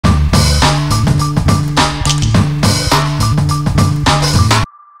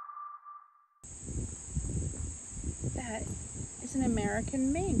an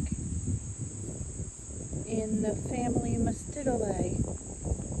American mink in the family Mustelidae.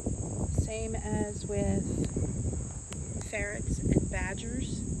 Same as with ferrets and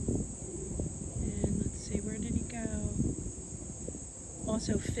badgers. And let's see, where did he go?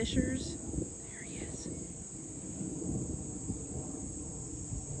 Also fishers. There he is.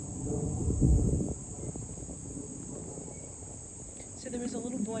 So there was a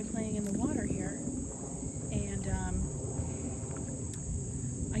little boy playing in the water here, and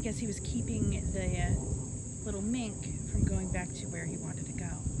I guess he was keeping the little mink from going back to where he wanted to go.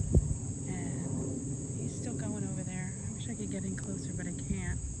 And he's still going over there. I wish I could get in closer, but I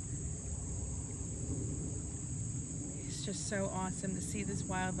can't. It's just so awesome to see this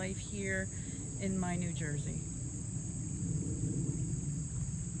wildlife here in my New Jersey.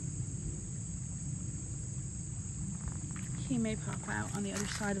 He may pop out on the other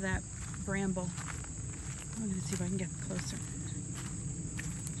side of that bramble. I'm going to see if I can get closer.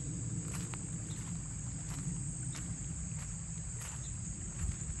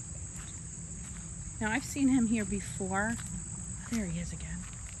 Now I've seen him here before. There he is again.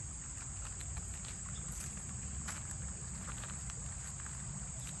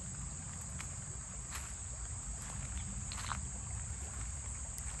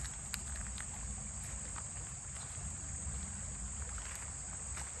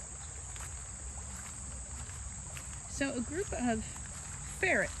 So a group of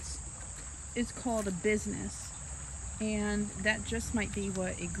ferrets is called a business, and that just might be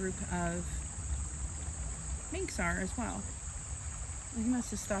what a group of minks are as well. He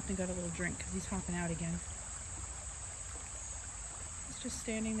must have stopped and got a little drink because he's hopping out again. He's just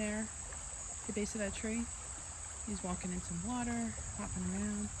standing there at the base of that tree. He's walking in some water, hopping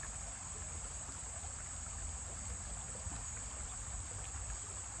around.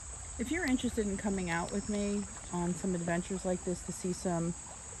 If you're interested in coming out with me on some adventures like this to see some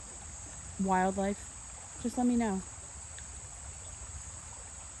wildlife, just let me know.